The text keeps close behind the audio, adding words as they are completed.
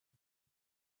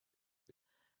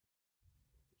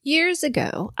Years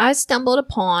ago, I stumbled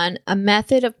upon a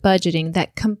method of budgeting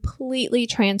that completely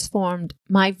transformed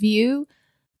my view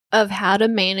of how to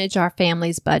manage our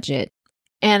family's budget,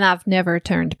 and I've never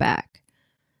turned back.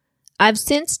 I've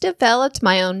since developed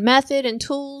my own method and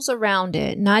tools around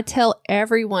it, and I tell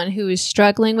everyone who is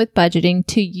struggling with budgeting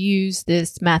to use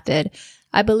this method.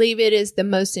 I believe it is the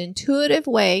most intuitive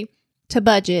way to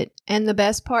budget, and the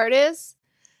best part is,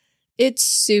 it's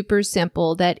super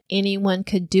simple that anyone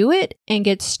could do it and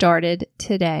get started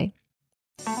today.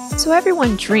 So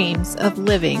everyone dreams of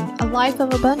living a life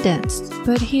of abundance,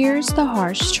 but here's the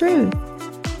harsh truth.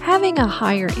 Having a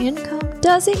higher income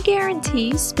doesn't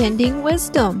guarantee spending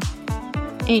wisdom,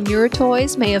 and your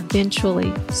toys may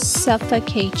eventually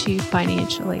suffocate you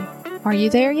financially. Are you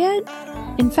there yet?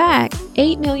 In fact,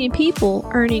 8 million people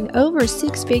earning over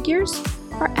 6 figures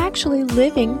are actually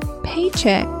living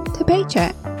paycheck to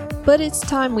paycheck. But it's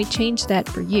time we change that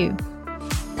for you.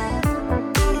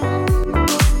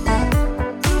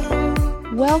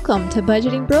 Welcome to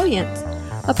Budgeting Brilliance,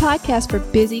 a podcast for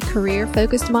busy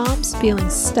career-focused moms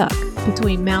feeling stuck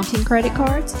between mounting credit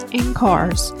cards and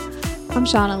cars. I'm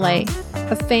Shauna Lay,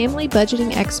 a family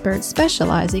budgeting expert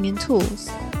specializing in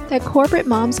tools that corporate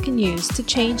moms can use to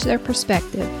change their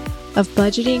perspective of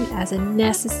budgeting as a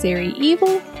necessary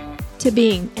evil to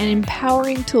being an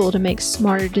empowering tool to make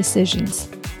smarter decisions.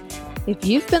 If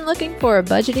you've been looking for a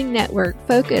budgeting network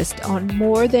focused on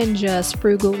more than just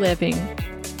frugal living,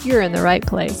 you're in the right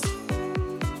place.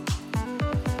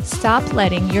 Stop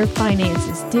letting your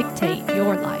finances dictate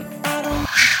your life.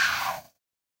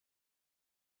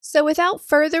 So without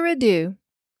further ado,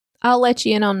 I'll let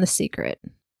you in on the secret.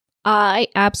 I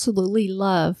absolutely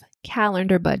love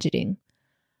calendar budgeting.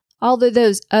 Although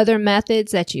those other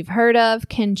methods that you've heard of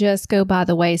can just go by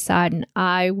the wayside, and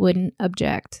I wouldn't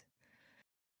object.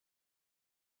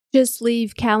 Just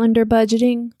leave calendar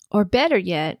budgeting, or better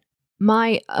yet,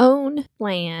 my own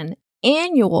plan,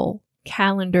 annual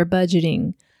calendar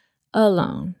budgeting,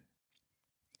 alone.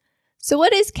 So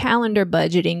what is calendar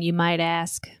budgeting, you might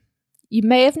ask? You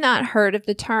may have not heard of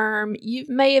the term. You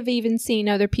may have even seen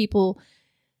other people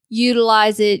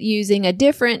utilize it using a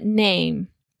different name.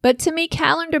 But to me,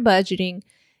 calendar budgeting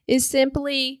is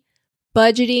simply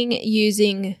budgeting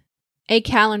using a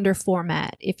calendar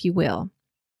format, if you will.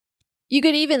 You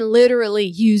could even literally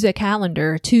use a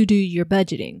calendar to do your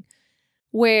budgeting,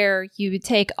 where you would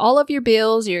take all of your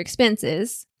bills, your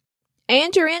expenses,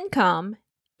 and your income,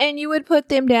 and you would put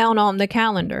them down on the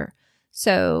calendar.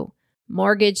 So,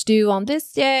 mortgage due on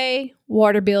this day,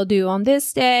 water bill due on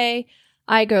this day,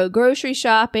 I go grocery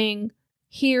shopping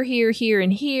here,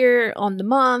 and here on the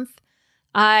month,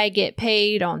 I get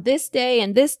paid on this day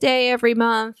and this day every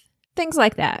month, things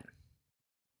like that.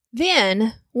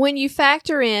 Then, when you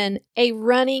factor in a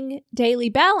running daily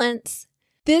balance,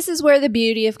 this is where the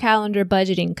beauty of calendar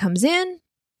budgeting comes in.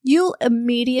 You'll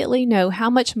immediately know how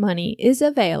much money is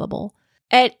available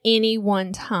at any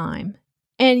one time,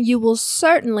 and you will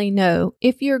certainly know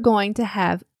if you're going to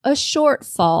have a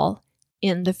shortfall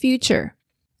in the future.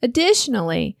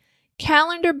 Additionally,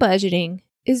 calendar budgeting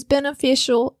is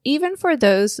beneficial even for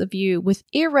those of you with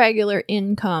irregular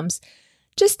incomes,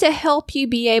 just to help you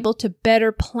be able to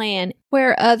better plan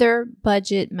where other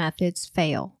budget methods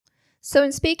fail. So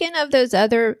in speaking of those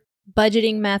other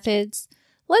budgeting methods,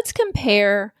 let's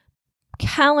compare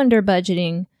calendar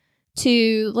budgeting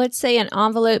to, let's say, an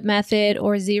envelope method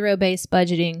or zero-based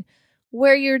budgeting,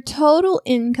 where your total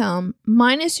income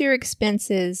minus your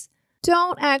expenses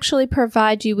don't actually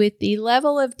provide you with the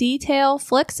level of detail,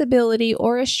 flexibility,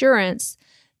 or assurance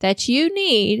that you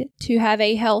need to have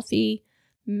a healthy,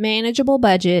 manageable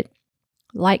budget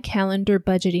like calendar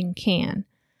budgeting can.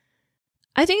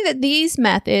 I think that these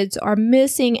methods are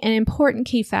missing an important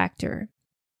key factor,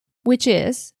 which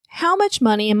is how much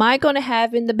money am I going to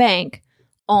have in the bank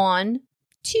on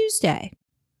Tuesday,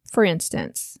 for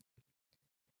instance.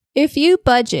 If you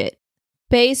budget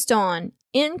based on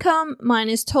income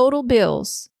minus total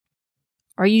bills,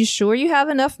 are you sure you have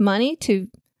enough money to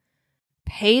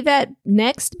pay that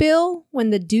next bill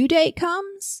when the due date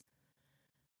comes?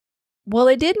 Well,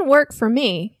 it didn't work for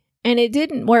me, and it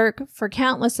didn't work for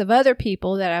countless of other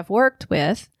people that I've worked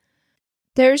with.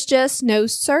 There's just no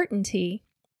certainty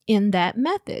in that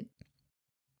method.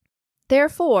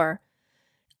 Therefore,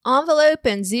 envelope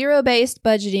and zero-based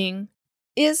budgeting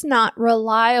is not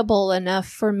reliable enough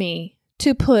for me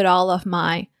to put all of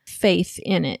my faith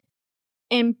in it.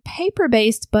 And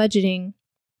paper-based budgeting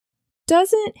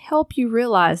doesn't help you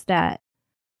realize that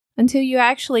until you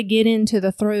actually get into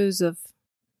the throes of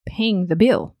paying the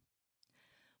bill.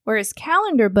 Whereas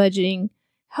calendar budgeting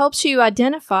helps you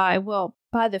identify, well,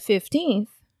 by the 15th,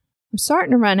 I'm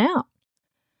starting to run out.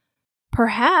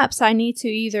 perhaps I need to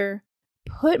either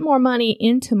put more money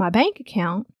into my bank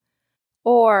account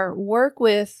or work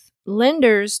with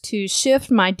lenders to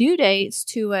shift my due dates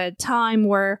to a time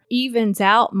where evens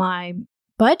out my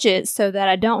budget so that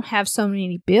I don't have so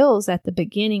many bills at the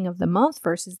beginning of the month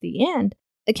versus the end.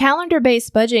 The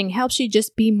calendar-based budgeting helps you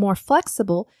just be more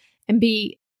flexible and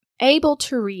be able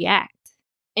to react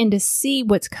and to see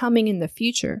what's coming in the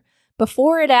future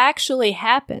before it actually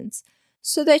happens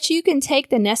so that you can take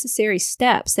the necessary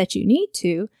steps that you need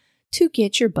to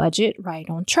get your budget right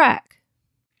on track.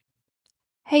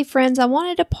 Hey friends, I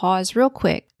wanted to pause real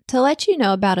quick to let you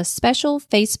know about a special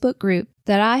Facebook group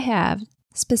that I have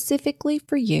specifically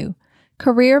for you,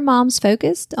 Career Moms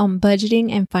focused on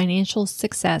budgeting and financial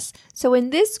success. So in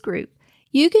this group,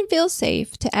 you can feel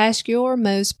safe to ask your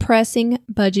most pressing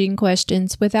budgeting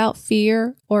questions without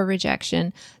fear or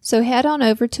rejection. So head on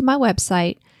over to my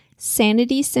website,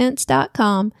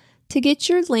 sanitysense.com, to get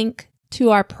your link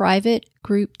to our private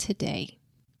group today.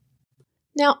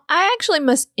 Now, I actually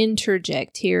must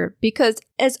interject here because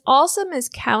as awesome as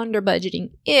calendar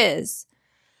budgeting is,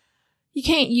 you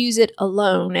can't use it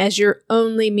alone as your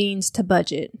only means to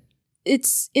budget.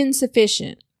 It's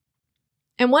insufficient.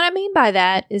 And what I mean by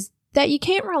that is that you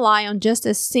can't rely on just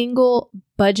a single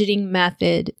budgeting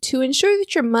method to ensure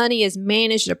that your money is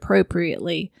managed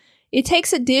appropriately. It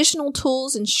takes additional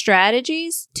tools and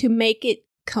strategies to make it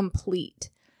complete.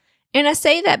 And I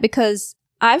say that because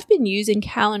I've been using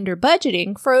calendar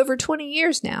budgeting for over 20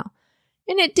 years now,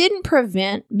 and it didn't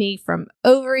prevent me from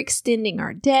overextending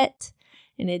our debt,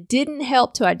 and it didn't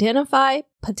help to identify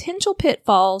potential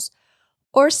pitfalls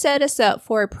or set us up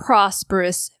for a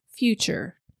prosperous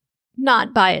future,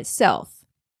 not by itself.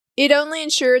 It only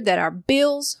ensured that our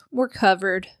bills were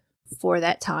covered for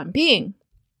that time being.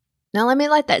 Now let me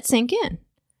let that sink in.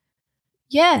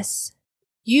 Yes,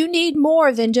 you need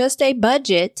more than just a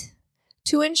budget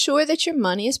to ensure that your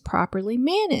money is properly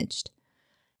managed.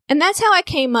 And that's how I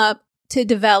came up to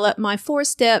develop my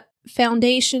 4-step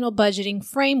foundational budgeting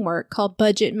framework called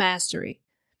Budget Mastery.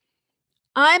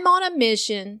 I'm on a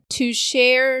mission to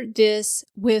share this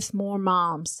with more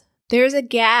moms. There's a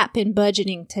gap in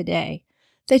budgeting today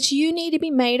that you need to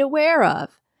be made aware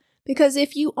of, because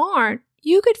if you aren't,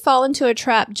 you could fall into a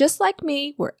trap just like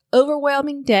me where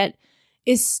overwhelming debt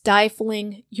is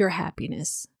stifling your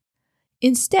happiness.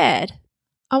 Instead,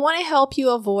 I want to help you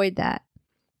avoid that.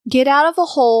 Get out of a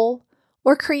hole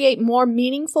or create more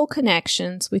meaningful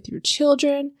connections with your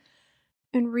children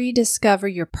and rediscover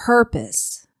your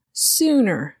purpose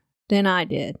sooner than I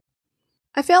did.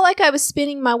 I felt like I was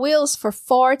spinning my wheels for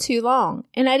far too long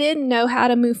and I didn't know how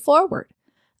to move forward.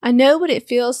 I know what it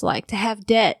feels like to have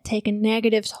debt take a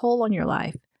negative toll on your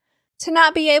life, to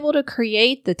not be able to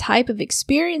create the type of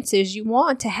experiences you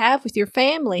want to have with your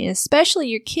family, and especially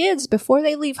your kids before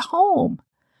they leave home.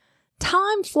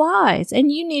 Time flies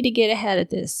and you need to get ahead of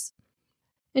this.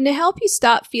 And to help you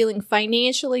stop feeling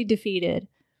financially defeated,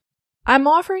 I'm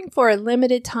offering for a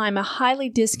limited time a highly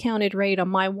discounted rate on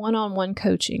my one-on-one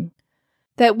coaching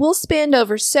that will spend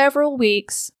over several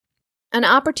weeks, an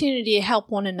opportunity to help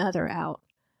one another out.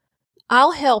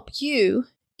 I'll help you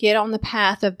get on the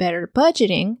path of better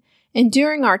budgeting, and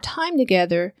during our time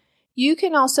together, you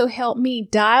can also help me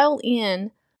dial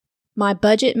in my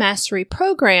Budget Mastery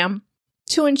program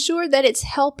to ensure that it's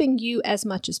helping you as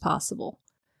much as possible.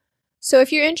 So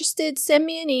if you're interested, send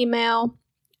me an email.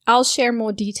 I'll share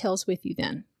more details with you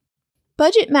then.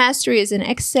 Budget Mastery is an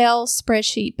Excel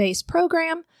spreadsheet-based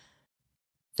program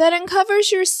that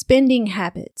uncovers your spending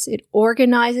habits. It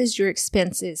organizes your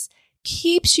expenses,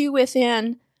 keeps you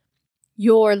within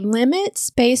your limits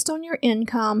based on your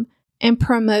income, and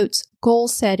promotes goal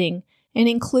setting and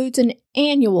includes an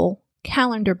annual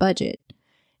calendar budget.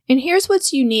 And here's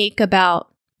what's unique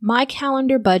about my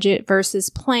calendar budget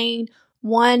versus plain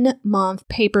 1-month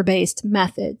paper-based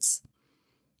methods.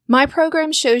 My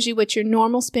program shows you what your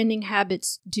normal spending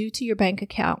habits do to your bank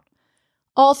account,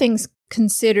 all things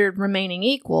considered remaining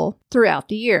equal throughout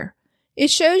the year. It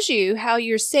shows you how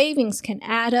your savings can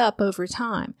add up over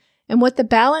time and what the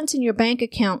balance in your bank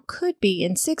account could be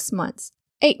in 6 months,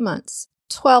 8 months,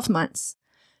 12 months.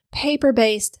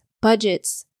 Paper-based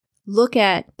budgets look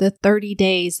at the 30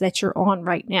 days that you're on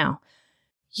right now.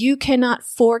 You cannot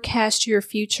forecast your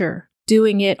future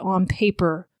doing it on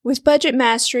paper. With Budget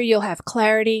Mastery, you'll have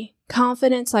clarity,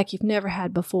 confidence like you've never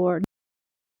had before.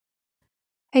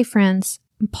 Hey friends,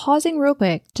 I'm pausing real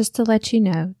quick just to let you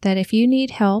know that if you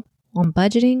need help on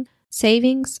budgeting,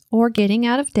 savings, or getting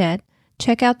out of debt,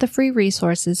 check out the free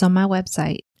resources on my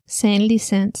website,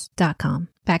 sanitysense.com.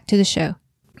 Back to the show.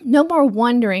 No more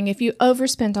wondering if you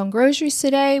overspent on groceries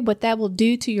today, what that will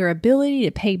do to your ability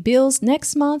to pay bills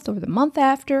next month or the month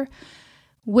after.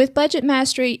 With Budget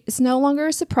Mastery, it's no longer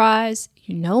a surprise.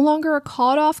 You no longer are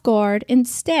caught off guard.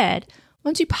 Instead,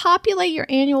 once you populate your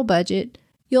annual budget,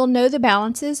 you'll know the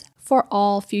balances for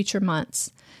all future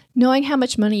months. Knowing how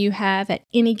much money you have at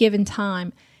any given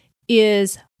time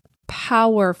is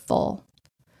powerful.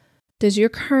 Does your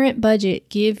current budget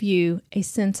give you a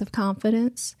sense of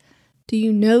confidence? Do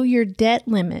you know your debt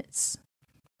limits?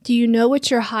 Do you know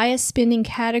what your highest spending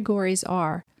categories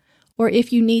are, or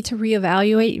if you need to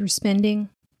reevaluate your spending?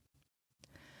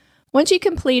 Once you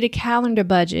complete a calendar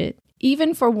budget,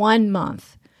 even for 1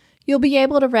 month, you'll be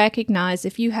able to recognize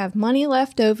if you have money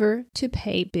left over to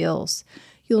pay bills.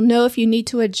 You'll know if you need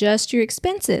to adjust your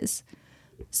expenses.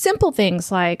 Simple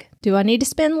things like, do I need to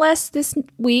spend less this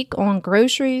week on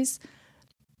groceries?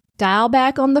 Dial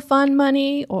back on the fun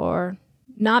money, or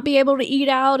not be able to eat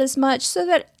out as much so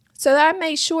that I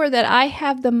make sure that I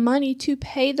have the money to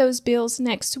pay those bills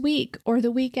next week or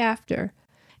the week after.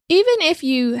 Even if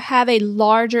you have a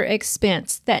larger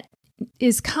expense that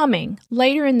is coming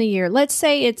later in the year, let's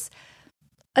say it's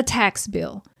a tax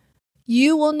bill,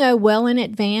 you will know well in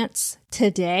advance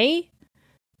today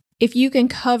if you can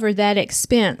cover that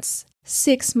expense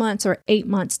 6 months or 8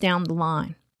 months down the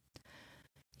line.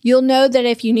 You'll know that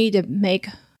if you need to make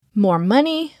more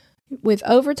money with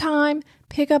overtime,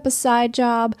 pick up a side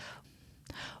job,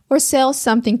 or sell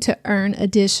something to earn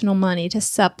additional money to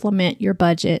supplement your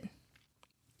budget.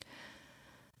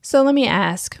 So let me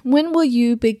ask, when will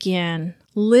you begin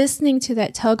listening to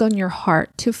that tug on your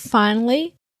heart to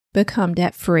finally become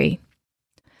debt-free?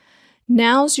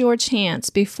 Now's your chance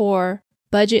before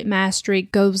Budget Mastery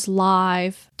goes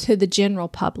live to the general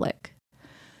public.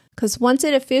 Because once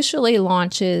it officially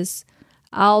launches,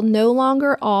 I'll no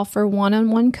longer offer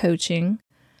one-on-one coaching.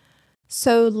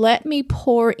 So let me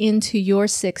pour into your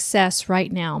success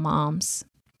right now, moms.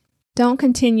 Don't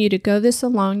continue to go this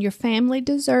alone. Your family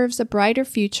deserves a brighter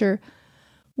future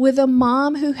with a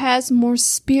mom who has more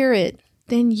spirit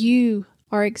than you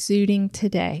are exuding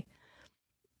today.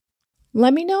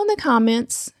 Let me know in the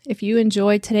comments if you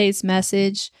enjoyed today's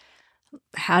message.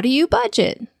 How do you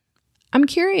budget? I'm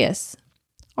curious.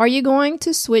 Are you going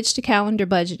to switch to calendar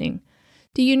budgeting?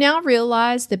 Do you now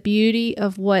realize the beauty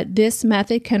of what this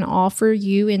method can offer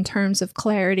you in terms of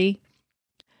clarity?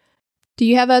 Do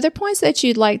you have other points that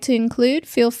you'd like to include?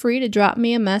 Feel free to drop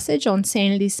me a message on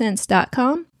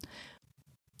sanitysense.com.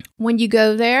 When you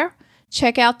go there,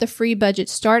 check out the free budget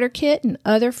starter kit and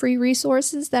other free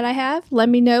resources that I have. Let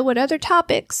me know what other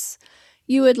topics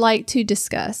you would like to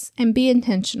discuss, and be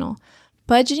intentional.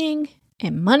 Budgeting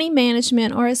and money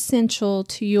management are essential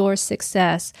to your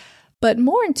success, but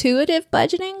more intuitive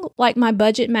budgeting, like my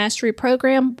Budget Mastery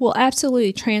program, will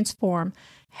absolutely transform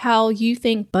how you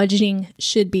think budgeting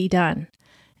should be done.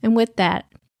 And with that,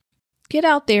 get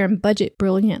out there and budget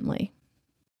brilliantly.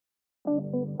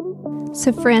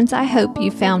 So friends, I hope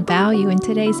you found value in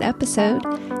today's episode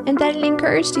and that it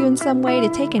encouraged you in some way to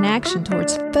take an action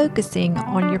towards focusing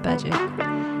on your budget.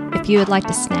 If you would like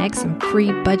to snag some free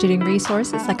budgeting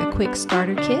resources like a quick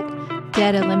starter kit,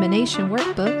 debt elimination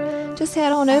workbook, just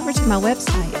head on over to my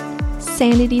website,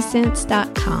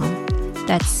 sanitysense.com.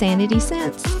 That's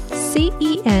sanitysense,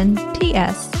 CENTS.com.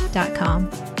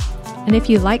 And if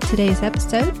you liked today's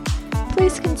episode,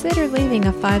 please consider leaving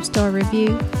a 5-star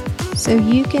review so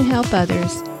you can help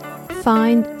others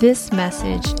find this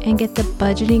message and get the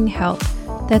budgeting help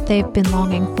that they've been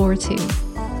longing for too.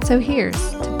 So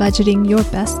here's to budgeting your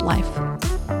best life.